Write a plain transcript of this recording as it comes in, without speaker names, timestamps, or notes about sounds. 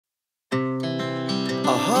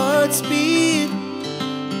Our hearts beat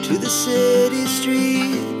to the city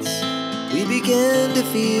streets. We began to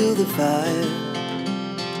feel the fire.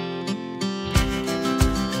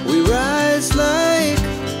 We rise like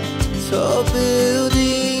tall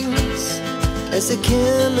buildings as the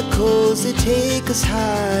chemicals, they take us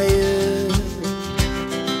higher.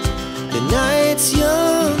 The night's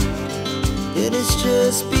young and it's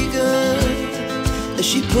just begun as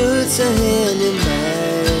she puts her hand in mine.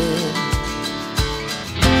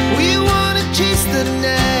 We wanna chase the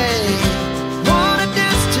night, wanna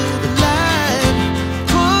dance to the light,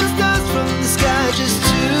 pull the stars from the sky, just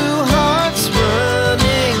two hearts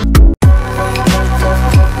running.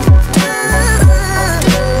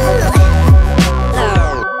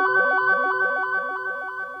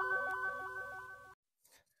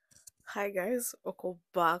 Hi guys, welcome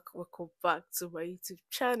back to my YouTube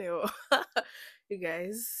channel. You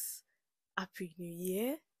guys, happy new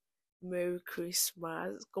year, merry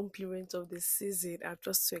Christmas, compliment of the season. I'm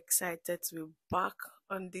just so excited to be back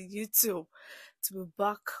on the YouTube, to be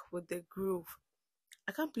back with the groove.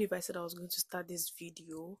 I can't believe I said I was going to start this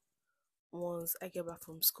video once I get back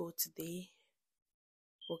from school today,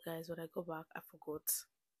 but guys, when I go back I forgot.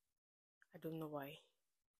 I don't know why,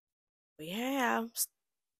 but yeah, I'm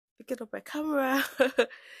picking up my camera.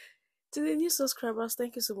 To the new subscribers,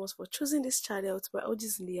 thank you so much for choosing this channel. To my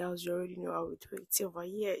OGs in the house, you already know how we do it over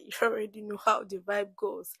here. You already know how the vibe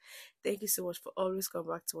goes. Thank you so much for always coming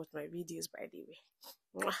back to watch my videos, by the way.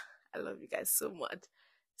 Mwah. I love you guys so much.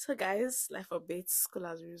 So guys, life updates, school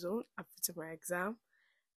has resumed. I've written my exam.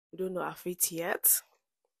 We don't know our fate yet,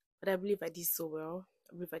 but I believe I did so well.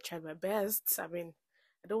 I believe I tried my best. I mean,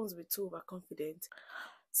 I don't want to be too overconfident.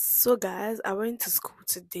 So guys, I went to school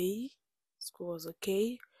today. School was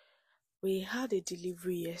okay. We had a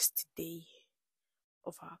delivery yesterday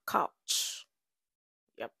of our couch.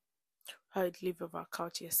 Yep. We had a delivery of our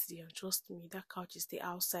couch yesterday, and trust me, that couch is the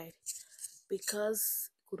outside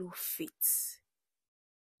because it couldn't fit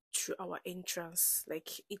through our entrance.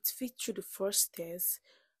 Like, it fit through the first stairs,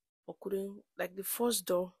 but couldn't, like, the first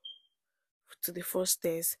door to the first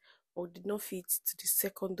stairs, but did not fit to the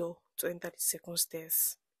second door to enter the second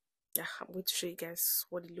stairs. Yeah, I'm going to show you guys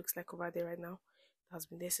what it looks like over there right now. It has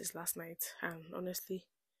been there since last night, and honestly,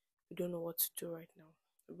 we don't know what to do right now.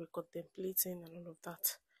 We're contemplating and all of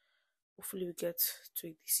that. Hopefully we get to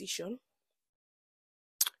a decision.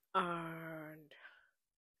 And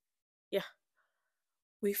yeah,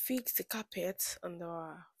 we fixed the carpet on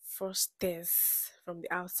the first stairs from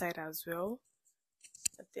the outside as well.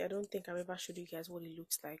 I don't think I've ever showed you guys what it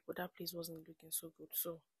looks like, but that place wasn't looking so good,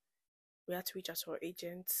 so we had to reach out to our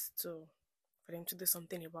agents for them to do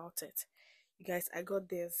something about it. You guys, I got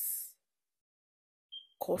this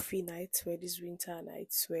coffee night wear, this winter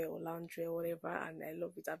night wear or laundry or whatever, and I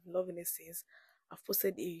love it. I've been loving it since. I've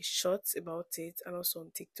posted a short about it and also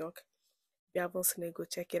on TikTok. If you haven't seen it, go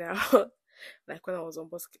check it out. Like when I was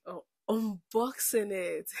unboxing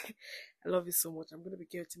it. I love it so much. I'm gonna be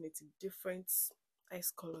getting it in different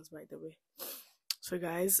ice colors, by the way. So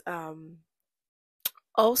guys,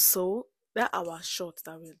 also that our shot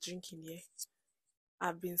that we're drinking here,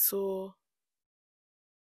 I've been so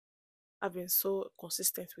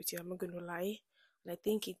consistent with you, I'm not gonna lie. And I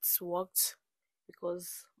think it's worked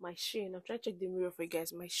because my shin, I'm trying to check the mirror for you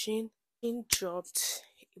guys. My shin dropped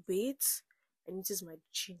a bit. I noticed my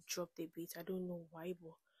chin dropped a bit. I don't know why,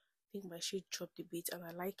 but I think my shin dropped a bit, and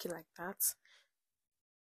I like it like that.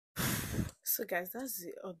 So guys, that's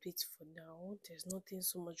the update for now. There's nothing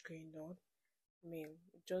so much going on. I mean,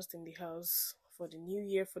 just in the house for the new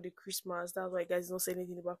year, for the Christmas. That's why guys don't say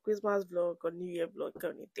anything about Christmas vlog or New Year vlog or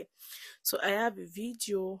anything. So I have a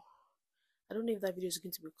video. I don't know if that video is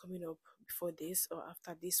going to be coming up before this or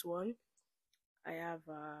after this one. I have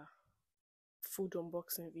a food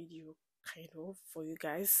unboxing video kind of for you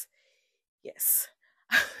guys. Yes.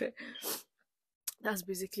 That's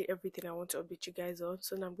basically everything I want to update you guys on.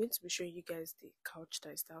 So now I'm going to be showing you guys the couch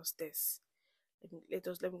that is downstairs. Let me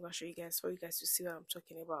go show you guys for you guys to see what I'm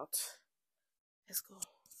talking about. Let's go.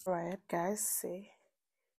 Alright guys, see,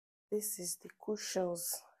 this is the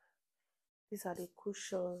cushions. These are the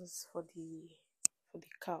cushions for the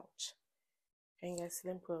couch. And guys,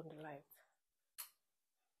 let me put on the light.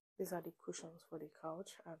 These are the cushions for the couch,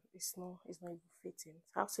 and it's not even fitting.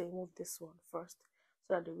 So I have to remove this one first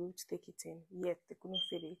so that they will take it in. Yet they couldn't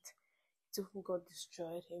fit it. It even got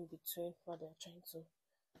destroyed in between while they're trying to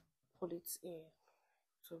pull it in.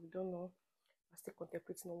 So we don't know. I'm still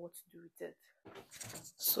contemplating on what to do with it.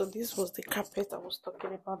 So this was the carpet I was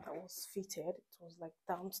talking about that was fitted. It was like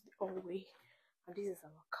down to the hallway, and this is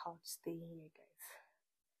our couch staying here, guys.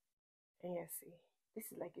 Can you see?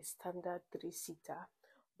 This is like a standard 3-seater,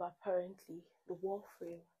 but apparently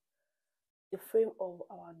the frame of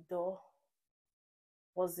our door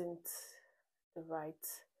wasn't the right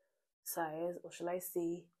size, or should I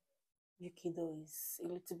say, UK door is a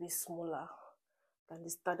little bit smaller than the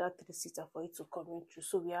standard 3-seater for it to come in through.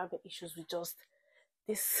 So we have issues with just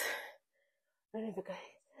this. I don't know if you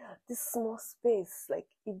guys, this small space, like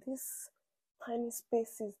in this tiny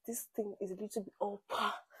spaces, this thing is a little bit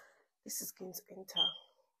upper. This is going to enter.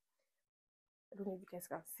 I don't know if you guys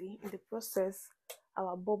can see. In the process,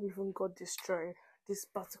 our bulb even got destroyed. This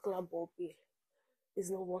particular bulb here is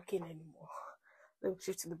not working anymore. Let me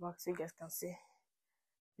shift to the back so you guys can see. I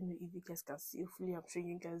don't know if you guys can see. Hopefully I'm showing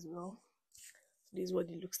you guys well. So this is what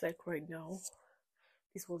it looks like right now.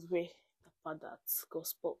 This was where the part that got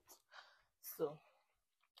spot. So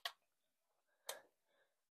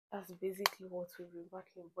that's basically what we've been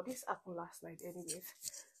battling. But this happened last night anyways.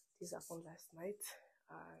 This happened last night,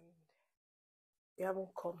 and we haven't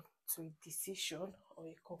come to a decision or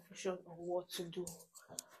a conclusion on what to do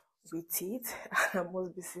with it. I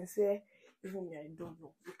must be sincere, even me, I don't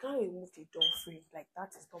know. You can't remove the door frame, like that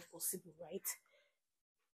is not possible, right?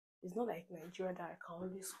 It's not like Nigeria that I can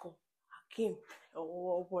always call Hakim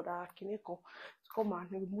or Brother Akineko to come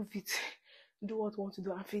and remove it, do what I want to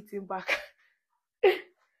do and fit it back.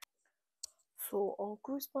 So on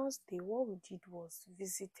Christmas Day, what we did was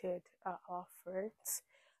visited our friends.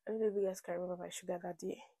 I don't know if you guys can remember my sugar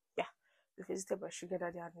daddy. Yeah, we visited my sugar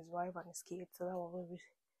daddy and his wife and his kids. So that was where we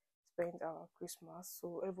spent our Christmas.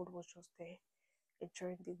 So everyone was just there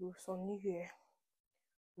enjoying the group. So on New Year,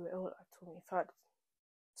 we were all at home. In fact,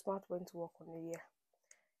 Smart went to work on the year.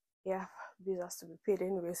 Yeah, bills has to be paid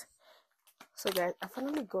anyways. So guys, I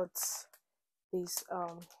finally got this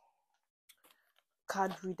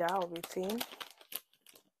card reader of a thing.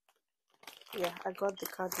 Yeah, I got the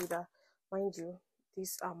card reader. Mind you,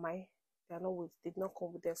 these are they did not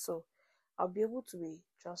come with them, so I'll be able to be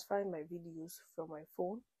transferring my videos from my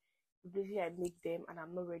phone. Usually I make them and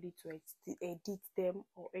I'm not ready to edit them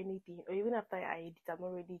or anything, or even after I edit, I'm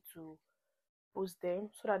not ready to post them,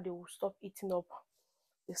 so that they will stop eating up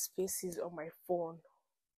the spaces on my phone.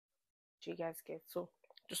 Do you guys get? So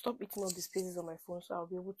to stop eating up the spaces on my phone, so I'll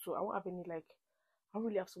be able to, I won't have any, like, I don't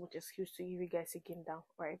really have so much excuse to give you guys again down,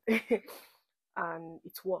 right? And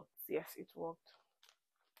it worked. Yes, it worked.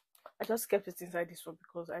 I just kept it inside this one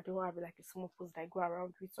because I don't have like a small post that I go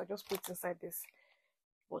around with, so I just put it inside this.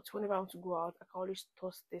 But whenever I want to go out, I can always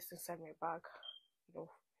toss this inside my bag, you know.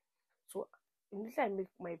 So immediately I make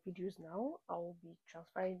my videos now, I will be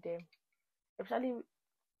transferring them, especially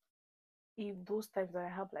if those times that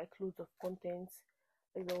I have like loads of content.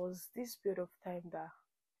 Like there was this period of time that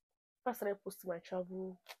I started posting my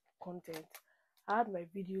travel content. I had my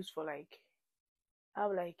videos for like, I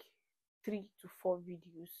have like 3 to 4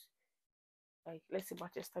 videos, like let's say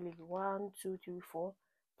Manchester League 1, 2, 3, 4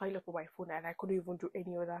 pile up on my phone, and I couldn't even do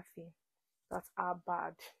any other thing. That's how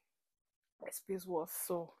bad my space was.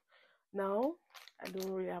 So now I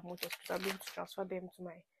don't really have much excuse. I'm able to transfer them to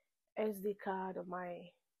my SD card or my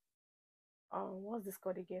what's this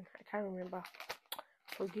called again? I can't remember.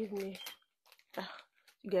 Forgive me.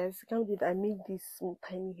 You guys, I can't believe I made these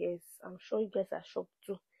tiny hairs. I'm sure you guys are shocked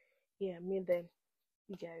too. Yeah, I made them.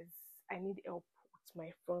 You guys, I need help with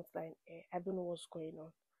my front line hair. I don't know what's going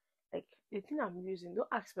on. Like the thing I'm using, don't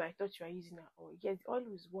ask me, I thought you were using it oil. Yes, the oil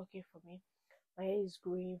is working for me. My hair is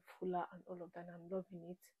growing fuller and all of that, and I'm loving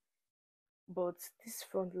it. But this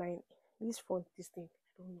front line, this thing,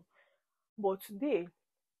 I don't know. But today,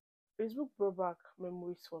 Facebook brought back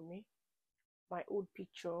memories for me. My old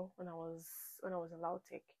picture when I was in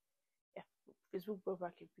Lautech. Yeah, Facebook brought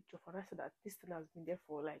back a picture for us, so that this thing has been there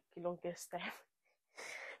for like the longest time.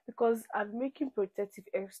 Because I've been making protective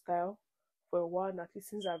hairstyle for a while now,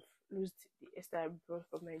 since I've lost the hairstyle I brought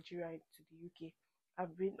from Nigeria into the UK.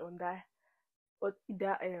 I've been on that, but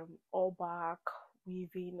either all back,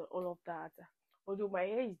 weaving, all of that. Although my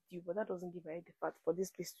hair is due, but that doesn't give my hair the fat for this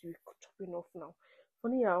place to be chopping off now.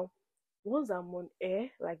 Funny how once I'm on air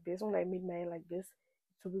like this, when I made my hair like this,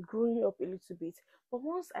 it will be growing up a little bit. But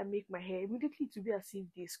once I make my hair, immediately it will be as if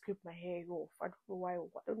they scrape my hair off. I don't know why.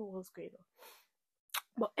 I don't know what's going on.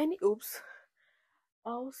 But any oops.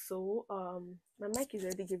 Also, my mic is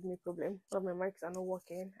already giving me problem. But my mics are not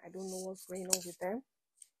working. I don't know what's going on with them.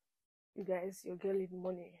 You guys, you're getting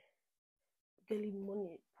money. Getting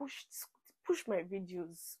money. Push my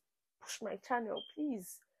videos. Push my channel,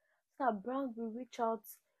 please. So a brand will reach out.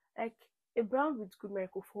 Like a brand with good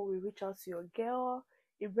microphone will reach out to your girl.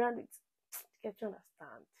 A brand with, get you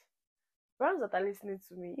understand. Brands that are listening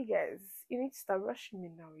to me, you guys, you need to start rushing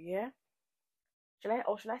me now, yeah?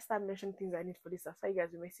 should I start mentioning things I need for this? That's why you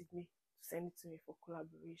guys will message me to send it to me for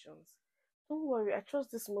collaborations. Don't worry, I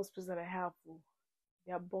trust this small space that I have.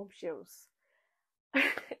 They are bombshells.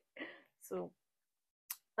 So,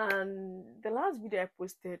 and the last video I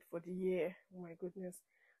posted for the year, oh my goodness,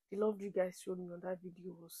 the love you guys showed me on that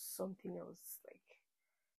video was something else. Like,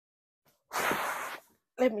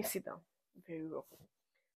 let me sit down very rough.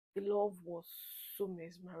 The love was so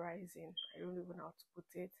mesmerizing. I don't even know how to put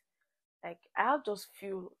it. Like, I just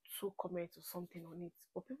feel 2 comments or something on it,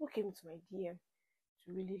 but people came to my DM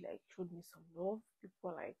to really like show me some love.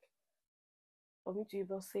 People like, for me to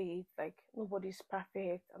even say it, like, nobody's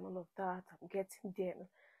perfect and all of that. I'm getting there,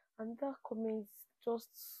 and that comment just,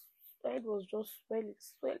 it was just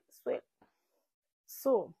swell.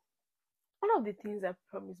 So one of the things I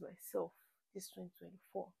promised myself this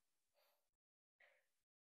 2024.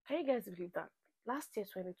 Can you guys believe that last year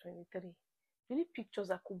 2023, really pictures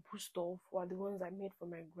I could boost off were the ones I made for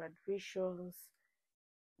my graduations,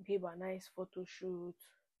 gave a nice photo shoot,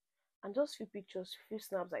 and just few pictures, few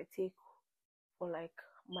snaps I take for like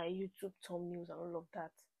my YouTube thumbnails and all of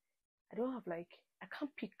that. I don't have like, I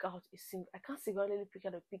can't pick out I can't singularly pick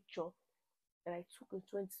out a picture that I took in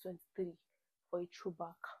 2023 for a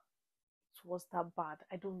throwback. It was that bad.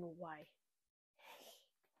 I don't know why.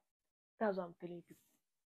 That's what I'm telling people.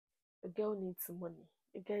 A girl needs money.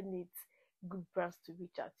 A girl needs good brands to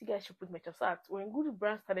reach out. You guys should put my trust out. When good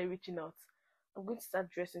brands started reaching out, I'm going to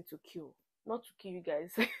start dressing to kill. Not to kill you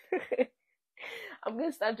guys. I'm going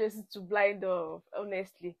to start dressing to blind off,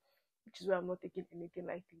 honestly. Which is why I'm not taking anything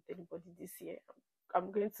lightly with anybody this year.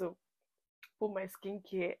 I'm going to put my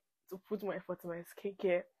skincare, to put my effort in my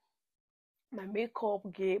skincare, my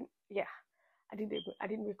makeup game. Yeah, I did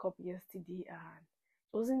makeup yesterday, and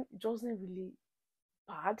it wasn't really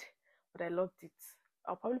bad, but I loved it.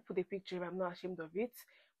 I'll probably put a picture if I'm not ashamed of it.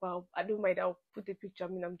 Well, I don't mind. I'll put a picture. I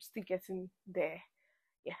mean, I'm still getting there.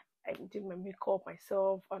 Yeah, I did my makeup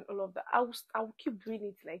myself and all of that. I'll keep doing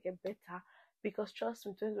it like get better, because trust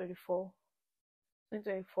me, 2024,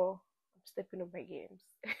 I'm stepping up my games.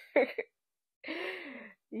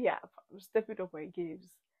 Yeah, I'm stepping up my games.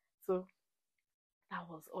 So that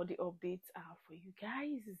was all the updates for you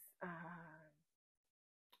guys.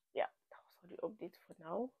 Yeah, that was all the updates for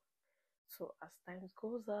now. So as time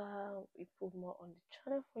goes on, we put more on the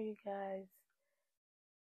channel for you guys.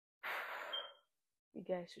 You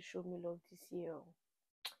guys should show me love this year.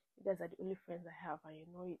 You guys are the only friends I have, and you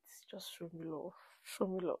know it. Just show me love. Show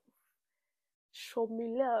me love. Show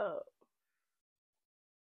me love.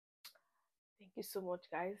 Thank you so much,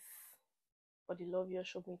 guys, for the love you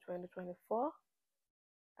showed me in 2024.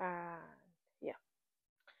 And yeah,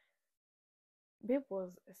 Babe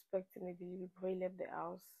was expecting a delivery before he left the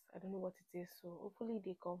house. I don't know what it is, so hopefully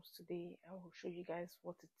it comes today. I will show you guys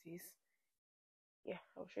what it is. Yeah,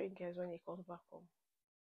 I'll show you guys when it comes back home,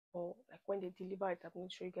 or like when they deliver it. I'm going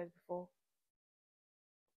to show you guys before,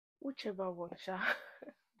 whichever one.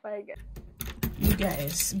 Bye guys. You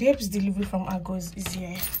guys, Babe's delivery from Argos is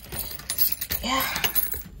here. Yeah.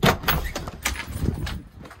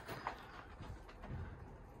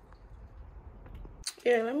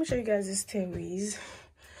 Yeah, let me show you guys the stairways.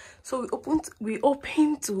 So we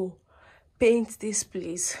opened to paint this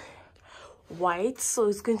place white, so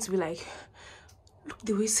it's going to be like, look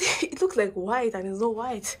the way it looks like white and it's not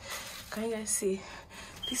white. Can you guys see?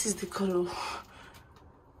 This is the color.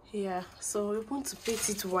 Yeah, so we want to paint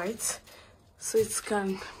it white so it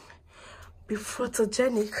can be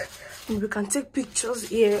photogenic and we can take pictures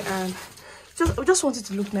here, and we just want it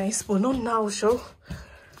to look nice, but not now, sure.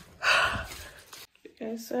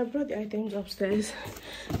 Okay, so I brought the items upstairs.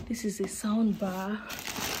 This is a sound bar. I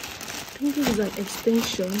think this is an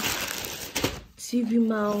extension, TV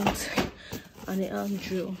mount, and an arm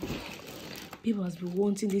drill. People has been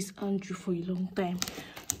wanting this arm drill for a long time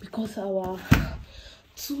because our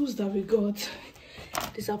tools that we got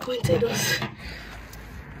disappointed us.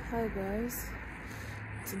 Hi guys,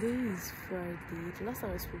 today is Friday. The last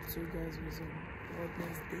time I spoke to you guys was on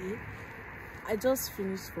Wednesday. I just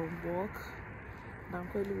finished from work. I'm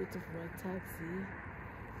currently waiting for my taxi.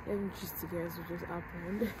 Let me just to guys what just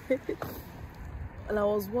happened. And I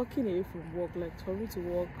was walking away from work, like for me to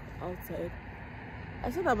walk outside. I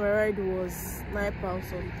said that my ride was £9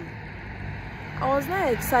 something. I was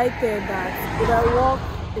not excited that if I walk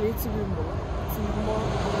a little bit more, it will be more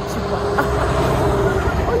cheaper.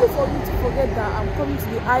 Only for me to forget that I'm coming to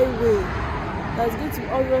the highway. That's going to be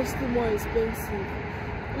obviously more expensive.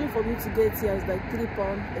 Only for me to get here is like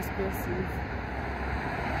 £3 expensive.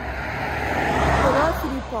 So not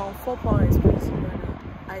 £3, £4 expensive.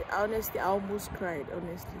 I honestly, I almost cried,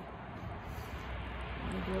 honestly.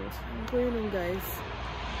 I'm going home, guys.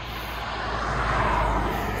 I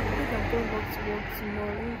think I'm going back to work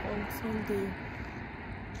tomorrow on Sunday.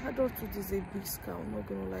 Adulthood is a big scam. I'm not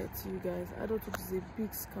gonna lie to you guys. Adulthood is a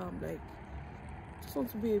big scam. Like, I just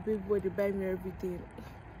want to be a baby boy. They buy me everything.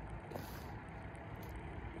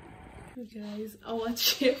 You guys, our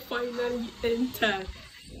chair finally entered.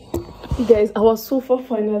 You guys, our sofa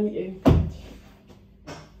finally entered.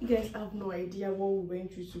 You guys have no idea what we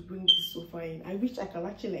went through to bring this sofa in. I wish I could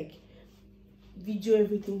actually like video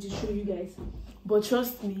everything to show you guys, but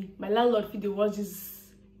trust me, my landlord, if they watch this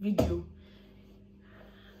video,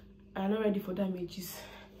 I'm not ready for damages.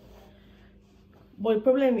 But the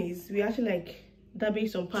problem is we actually like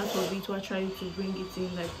damaged some parts of it. We're trying to bring it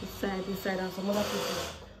in like inside and some other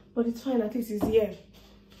places, but it's fine. At least it's here.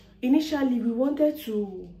 Initially we wanted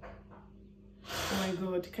to, oh my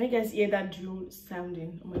god, can you guys hear that drill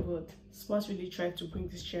sounding? Oh my god, Smart really tried to bring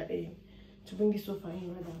this chair in, to bring this sofa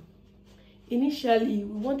in rather. Initially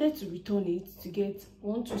we wanted to return it to get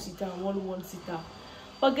one 2-seater and one 1-seater,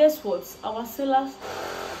 but guess what, our sellers,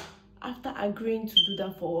 after agreeing to do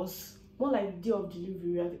that for us, more like the day of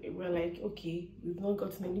delivery, we're like, okay, we've not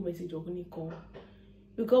gotten any message or any call,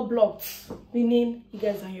 we got blocked, meaning you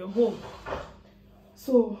guys are in your home.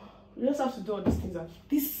 So we just have to do all these things.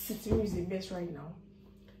 This sitting room is a mess right now,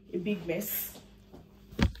 a big mess.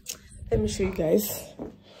 Let me show you guys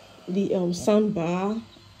the sound bar,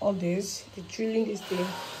 all this, the drilling is there,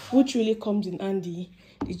 which really comes in handy,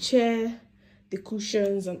 the chair, the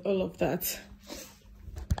cushions and all of that.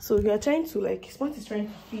 So we are trying to like, Smart is trying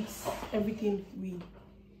to fix everything we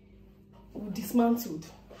dismantled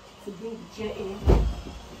to bring the chair in.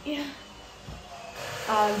 Yeah,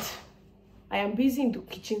 and I am busy in the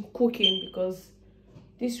kitchen cooking because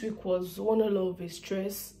this week was one hell of a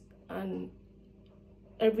stress, and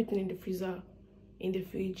everything in the freezer, in the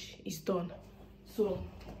fridge is done. So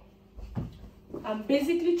I'm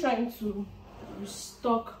basically trying to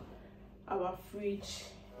restock our fridge.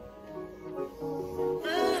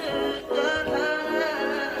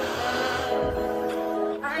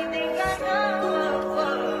 I think I know.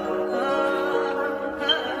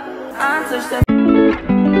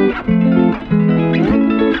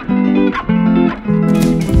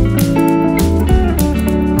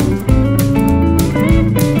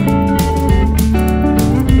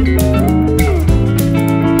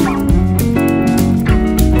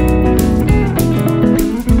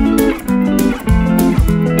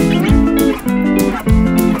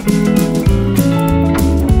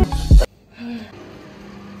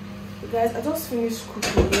 Guys, I just finished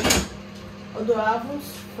cooking, although I haven't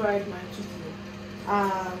fried my chicken,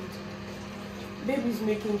 and baby's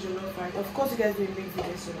making jollof rice. Of course you guys will make the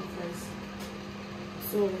best jollof rice.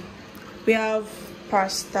 So we have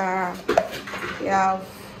pasta, we have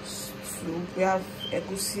soup, we have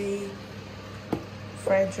egusi,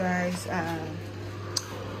 fried rice, and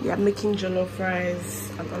we are making jollof rice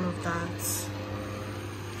and all of that.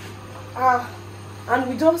 And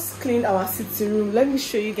we just cleaned our sitting room. Let me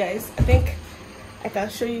show you guys. I think I can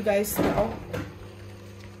show you guys now.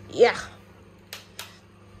 Yeah,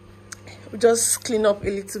 we just clean up a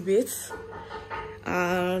little bit,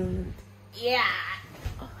 and yeah.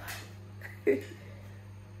 You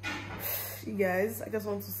guys, I just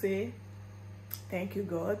want to say thank you,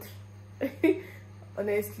 God.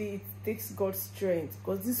 Honestly, it takes God's strength,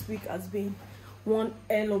 because this week has been one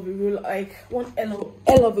hell of a one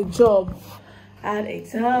hell of a job. I had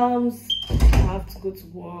exams, I have to go to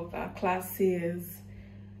work, our classes.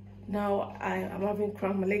 Now I'm having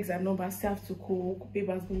cramp, my legs are numb, but I still have to cook. Babe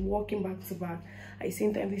has been walking back to back. At the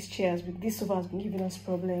same time, this sofa has been giving us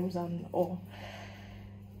problems and all.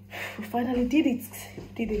 We finally did it.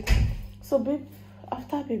 So babe,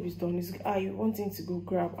 after baby's done, I wanting to go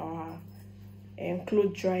grab our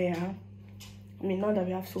clothes dryer. I mean, now that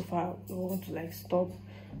we have sofa, we want to like stop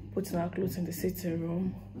putting our clothes in the sitting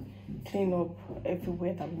room, clean up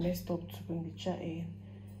everywhere that we messed up to bring the chair in,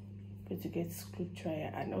 to get clothes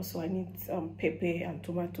dryer. And also I need pepper and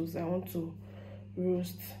tomatoes. I want to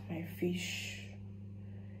roast my fish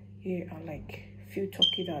here, and like few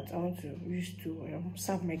turkey that I want to use to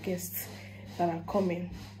serve my guests that are coming.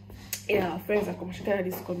 Yeah, our friends are coming, sugar daddy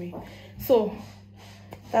is coming. So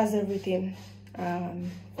that's everything.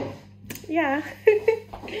 Yeah.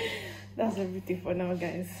 That's everything for now,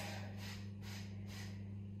 guys.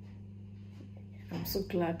 I'm so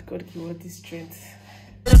glad God gave us this strength.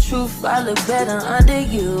 The truth, I look better under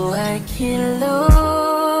you. I can't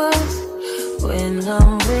lose when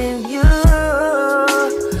I'm with you.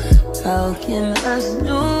 How can us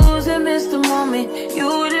lose and miss the moment?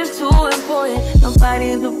 You just too important.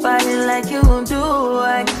 Nobody like you do.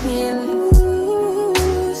 I can't lose.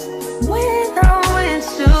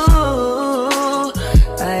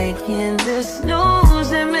 I can't just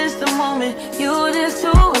snooze and miss the moment. You just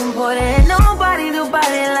too important. Nobody do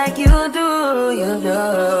body like you do, you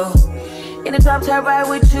do. In the top tier ride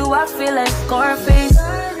with you, I feel like Scarface.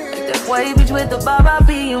 Like that white bitch with the bob, I'll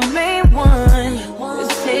be your main one.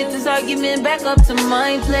 Let's take this argument back up to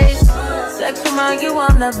my place. Sex from argue,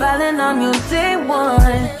 I'm not violent, I'm your day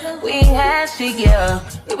one. We had shit, yeah.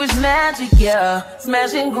 It was magic, yeah.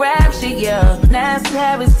 Smash and grab shit, yeah. Nasty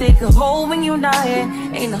habits take a hold when you're not here.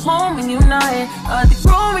 Ain't a home when you're not here. Hard to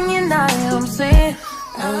grow when you're not here. I'm saying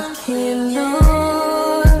I can't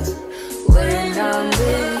lose when I'm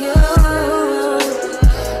with you.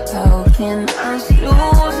 How can I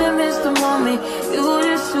lose and miss the moment? You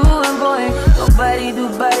just too important. Nobody do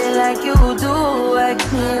body like you do. I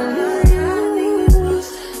can't lose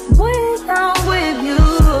when I'm with you.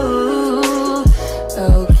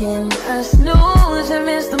 How can I snooze and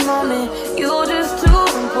miss the moment? You just too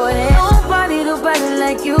important. Nobody do body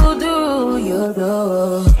like you do. You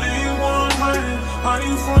do. Are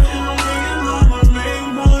you frontin' on me and I'm the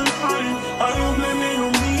main one crying? Are you blaming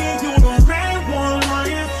on me and you the main one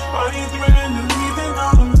lying? Are you threatening me then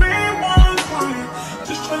I'm the main one crying?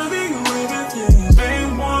 Just tryna be you everything, main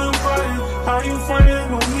one crying. Are you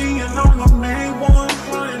frontin' on me and I'm the main one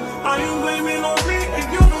crying? Are you blaming on me and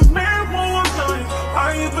you the main one crying?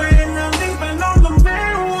 Are you blaming on me and I'm the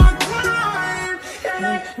main one crying?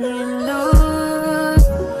 I can't lose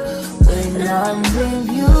when I'm with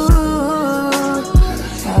you.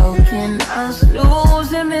 How can I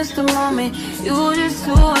lose and miss the moment? You just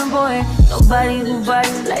too important. Nobody do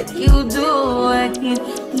body like you do. I can't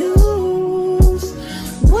lose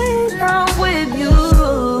when I'm with you.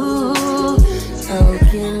 How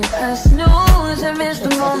can I snooze and miss the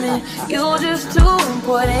moment? You just too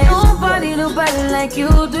important. Nobody do body like you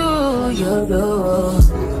do. You do.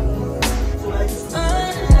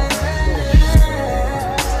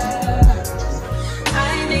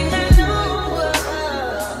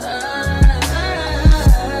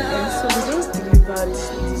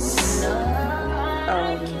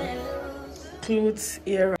 Clothes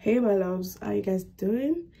era. Hey my loves, how you guys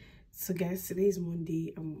doing? So guys, today is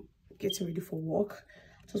Monday. I'm getting ready for work.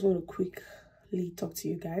 Just want to quickly talk to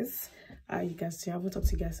you guys. You guys, I haven't talked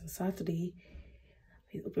to you guys since Saturday.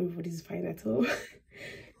 I hope everybody's fine at home.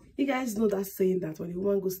 You guys know that saying that when a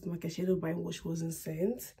woman goes to the market, she don't buy what she wasn't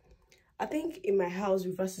sent. I think in my house,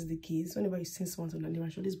 reverse is the case. Whenever you send someone to an animal,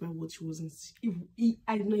 she always buy what she wasn't.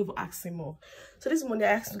 I did not even ask him more. So this morning,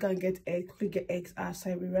 I asked to go and get eggs. Quickly get eggs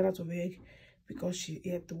outside. We ran out of egg because he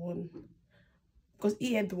ate the one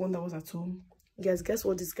that was at home. Guys, guess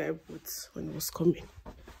what this guy bought when he was coming?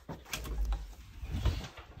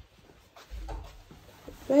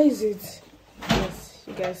 Where is it? Yes,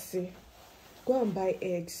 you guys see. Go and buy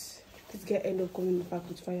eggs. This guy end up coming back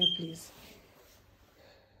with fireplace.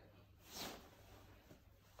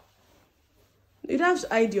 You don't have to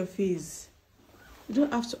hide your face. You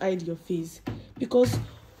don't have to hide your face. Because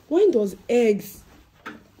when does eggs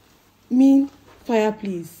mean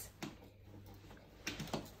fireplace?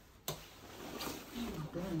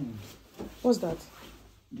 What's that?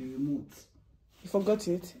 The remote. You forgot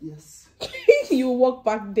it? Yes. You walk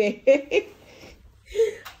back there.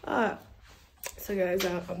 So guys,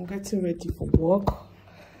 I'm getting ready for work.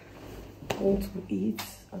 Going to eat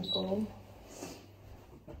and all.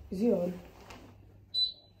 Is it on?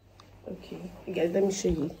 Okay, guys, let me show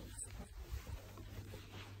you.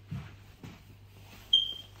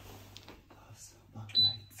 That's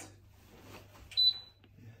backlight.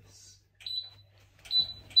 Yes.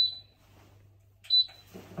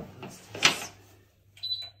 What's this?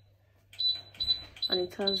 And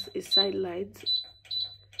it has a side light.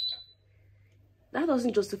 That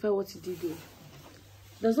doesn't justify what you did though.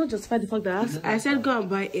 Does not justify the fact that I said go and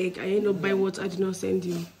buy egg and you end up buying what I did not send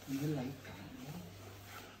you.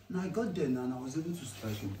 No, I got there now and I was able to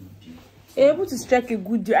strike a good deal. You're able to strike a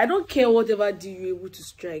good deal. I don't care whatever deal you're able to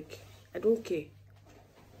strike. I don't care.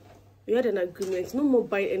 We had an agreement. No more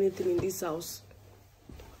buying anything in this house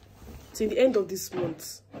till the end of this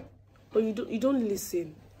month. But you don't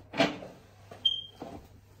listen.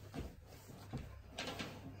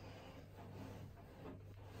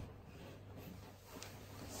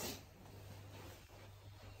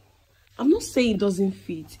 I'm not saying it doesn't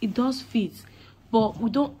fit. It does fit. But we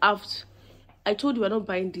don't have to. I told you we're not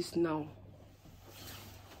buying this now.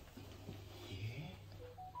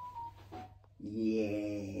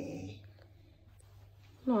 Yeah.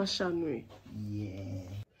 No, Ashanwe. Yeah.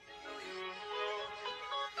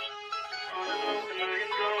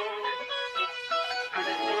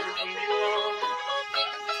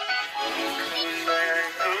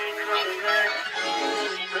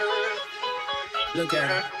 Look at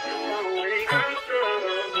her.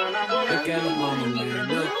 Look at her mama, man.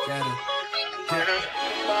 Look at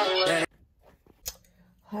her.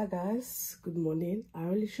 Hi guys, good morning. I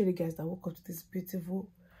really show you guys that I woke up to this beautiful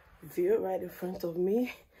view right in front of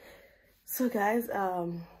me. So guys,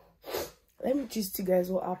 let me just tell you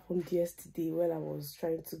guys what happened yesterday when I was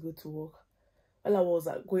trying to go to work. When I was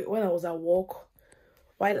at work,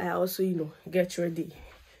 while I also, get ready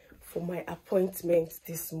for my appointment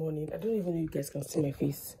this morning. I don't even know if you guys can see my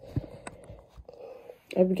face.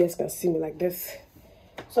 I hope you guys can see me like this.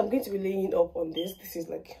 So I'm going to be laying up on this. This is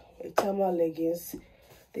like a thermal leggings,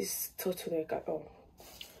 this turtleneck at all.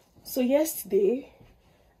 So yesterday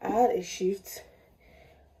I had a shift.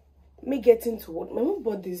 Me getting to work. My mom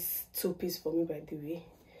bought this 2-piece for me, by the way.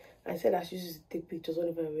 I said I should use it to take pictures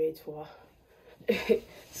whenever I wear it for her.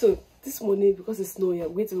 So this morning, because it's snowing,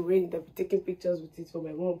 I'm going to wear it and be taking pictures with it for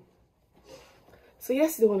my mom. So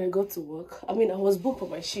yesterday when I got to work, I was booked for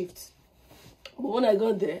my shift. But when I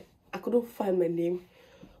got there, I couldn't find my name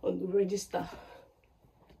on the register.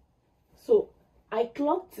 So I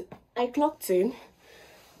clocked in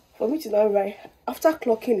for me to now write. After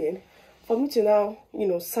clocking in, for me to now,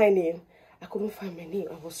 sign in, I couldn't find my name.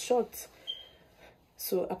 I was shocked.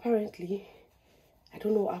 So apparently, I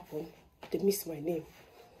don't know what happened. They missed my name.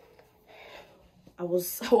 I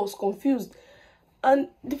was confused. And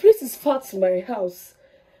the place is far to my house.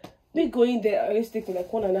 Me going there, I always take me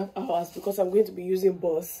like 1.5 hours because I'm going to be using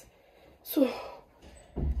bus. So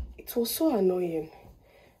it was so annoying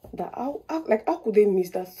that how could they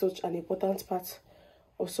miss that such an important part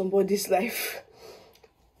of somebody's life?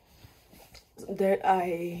 Then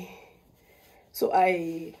I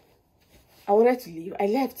wanted to leave. I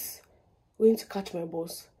left going to catch my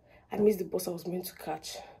bus. I missed the bus I was meant to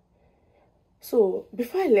catch. So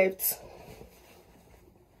before I left,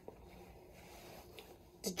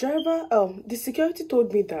 the driver, the security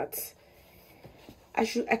told me that I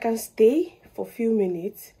can stay for a few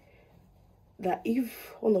minutes. That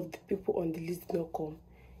if one of the people on the list did not come,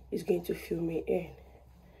 he's going to fill me in.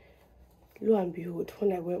 Lo and behold,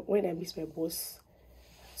 when I missed my bus,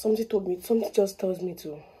 something just tells me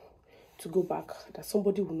to go back, that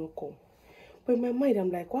somebody will not come. But in my mind,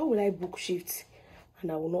 I'm like, why would I book shifts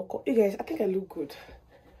and I will not come? You guys, I think I look good,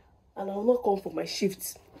 and I will not come for my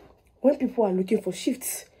shifts. When people are looking for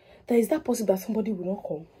shifts, there is that possible that somebody will not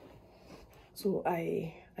come. So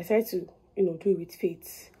I tried to, do it with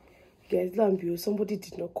faith. Guys, lo and behold, somebody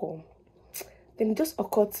did not come. Then it just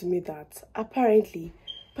occurred to me that apparently,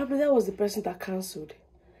 probably that was the person that cancelled,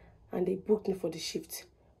 and they booked me for the shift,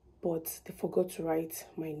 but they forgot to write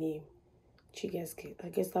my name. I guess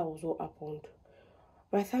that was what happened.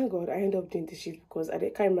 But thank God I ended up doing the shift, because I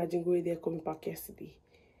can't imagine going there coming back yesterday.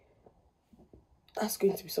 That's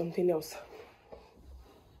going to be something else.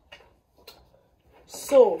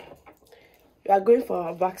 So we are going for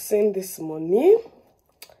our vaccine this morning.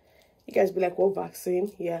 You guys be like, what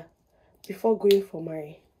vaccine? Yeah, before going for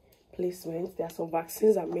my placement, there are some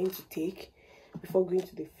vaccines I'm meant to take before going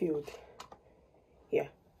to the field. Yeah,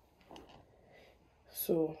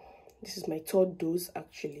 so this is my 3rd dose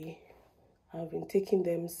actually. I've been taking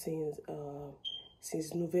them since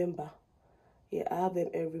November. Yeah, I have them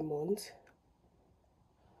every month.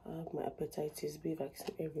 I have my hepatitis B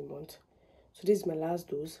vaccine every month. So this is my last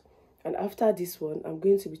dose, and after this one I'm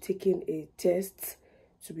going to be taking a test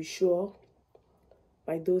to be sure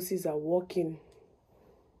my doses are working.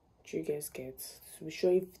 Do you guys get? To be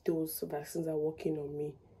sure if those vaccines are working on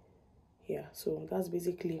me. Yeah, so that's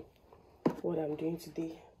basically what I'm doing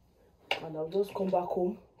today. And I'll just come back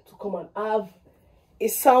home to come and have a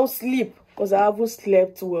sound sleep, because I haven't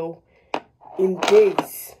slept well in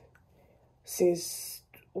days since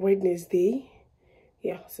Wednesday.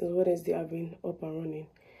 Yeah, since Wednesday I've been up and running.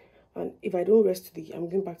 And if I don't rest today, I'm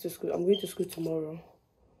going back to school. I'm going to school tomorrow.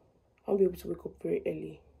 I'll be able to wake up very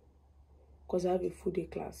early because I have a full day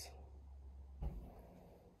class.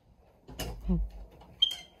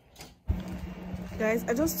 Guys,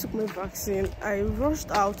 I just took my vaccine. I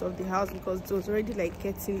rushed out of the house because it was already like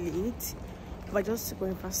getting late. But I just took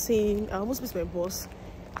my vaccine. I almost missed my bus.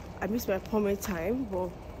 I missed my appointment time, but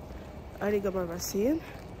I already got my vaccine.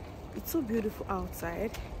 It's so beautiful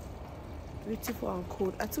outside. Beautiful and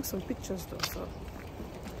cold. I took some pictures though, so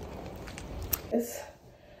yes,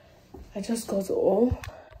 I just got home.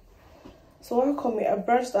 So while coming, I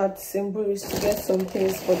brushed at St. Louis to get some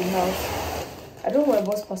things for the house. I don't want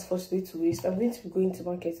my bus passport today to waste. I'm going to be going to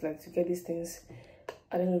market to get these things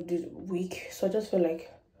at the end of the week. So I just feel like,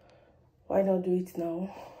 why not do it now?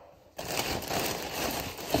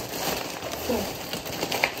 So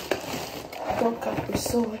I got Capri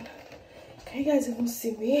Sun. Can you guys even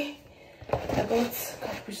see me? I got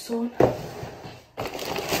Capri Sun. I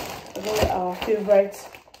got our favorite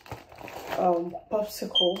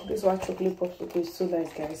popsicle. This white chocolate popsicle is so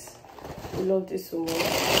nice, guys. We love this so much.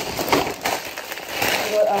 I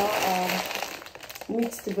got our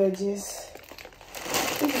mix the veggies.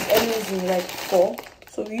 This is always in like 4,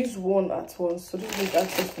 so we use 1 at once. So this is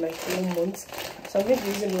actually for like 1 month. So I'm going to be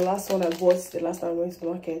using the last one I bought the last time I went to the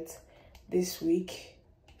market this week.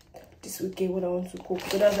 This weekend when I want to cook.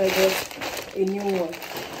 So that's why I got a new one.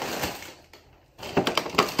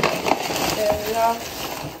 Then we have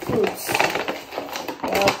fruits. We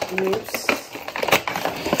have grapes.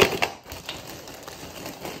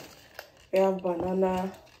 We have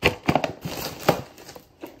banana.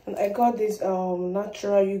 And I got this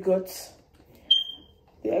natural yogurt.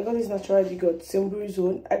 Yeah, I got this natural yogurt, Simbury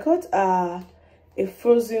Zone. I got a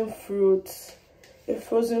frozen fruit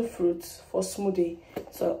for smoothie.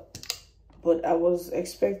 So, but I was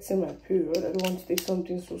expecting my period. I don't want to take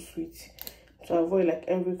something so sweet to avoid like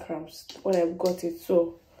every cramps when I got it.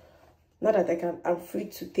 So now that I'm free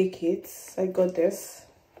to take it, I got this.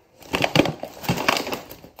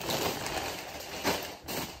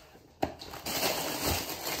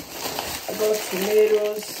 I got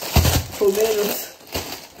tomatoes.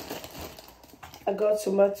 I got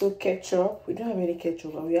tomato ketchup. We don't have any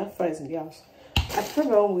ketchup, and we have fries in the house. I prefer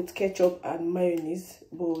my one with ketchup and mayonnaise,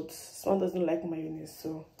 but someone doesn't like mayonnaise,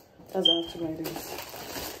 so that's how I have to buy this.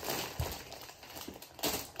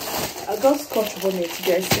 I got Scotch bonnet,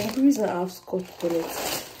 guys. Simbury's now have Scotch bonnet,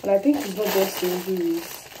 and I think it's not just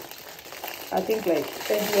Simbury's. I think like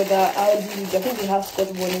every other Aldi, I think they have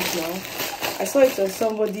Scotch bonnet now. I saw it on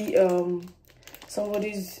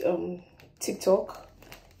somebody's TikTok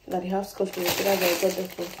that they have Scotch bonnet, so that's why I got that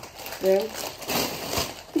from them.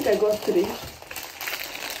 I think I got 3.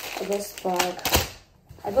 I got Spag.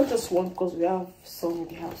 I got just 1 because we have some in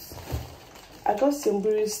the house. I got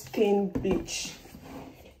Simbury's thin bleach.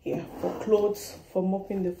 Yeah, for clothes, for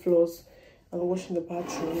mopping the floors and washing the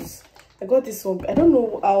bathrooms. I got this one. I don't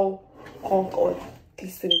know how conk or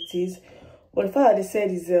this thing it is, but the fact that they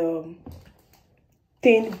said is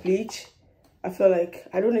thin bleach, I feel like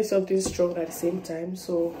I don't need something strong at the same time,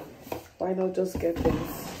 so why not just get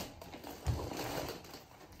this?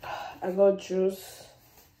 I got juice.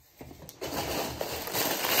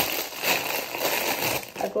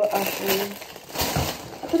 I got apple.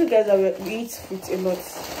 I told you guys that we eat fruit a lot.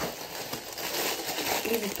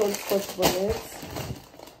 This is called Scotch bonnet.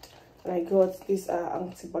 And I got this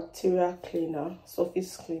antibacterial cleaner,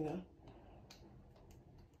 surface cleaner.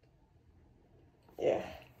 Yeah.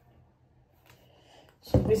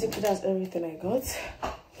 So basically that's everything I got.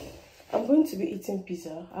 I'm going to be eating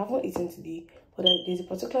pizza. I haven't eaten today, but there's a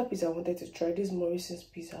particular pizza I wanted to try. This Morrison's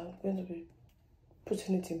pizza. I'm going to be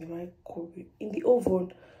putting it in the microwave, in the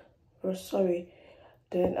oven. Oh, sorry.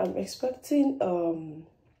 Then I'm expecting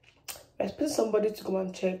somebody to come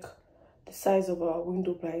and check the size of our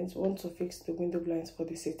window blinds. We want to fix the window blinds for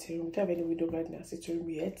the sitting room. We don't have any window blind in our sitting room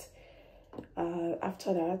yet.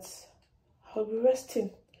 After that, I'll be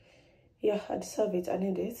resting. Yeah, I deserve it. I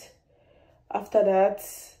need it. After that,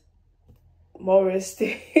 more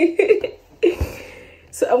resting.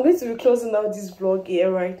 So I'm going to be closing out this vlog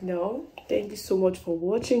here right now. Thank you so much for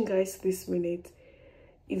watching, guys, this minute.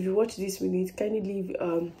 If you watch this minute, kindly leave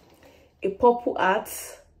a purple heart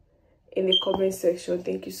in the comment section.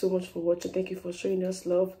 Thank you so much for watching. Thank you for showing us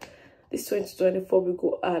love. This 2024 we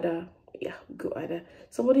go harder. Yeah, we go harder.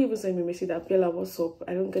 Somebody even sent me a message that, Bella, what's up?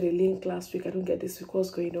 I don't get a link last week. I don't get this week.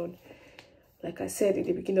 What's going on? Like I said in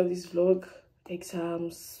the beginning of this vlog,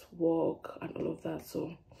 exams, work, and all of that.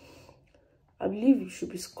 So I believe you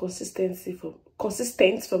should be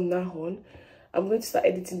consistent from now on. I'm going to start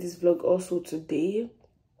editing this vlog also today,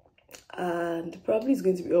 and probably it's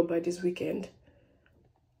going to be up by this weekend.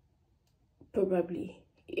 Probably,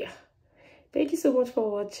 yeah. Thank you so much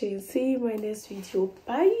for watching. See you in my next video.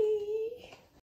 Bye.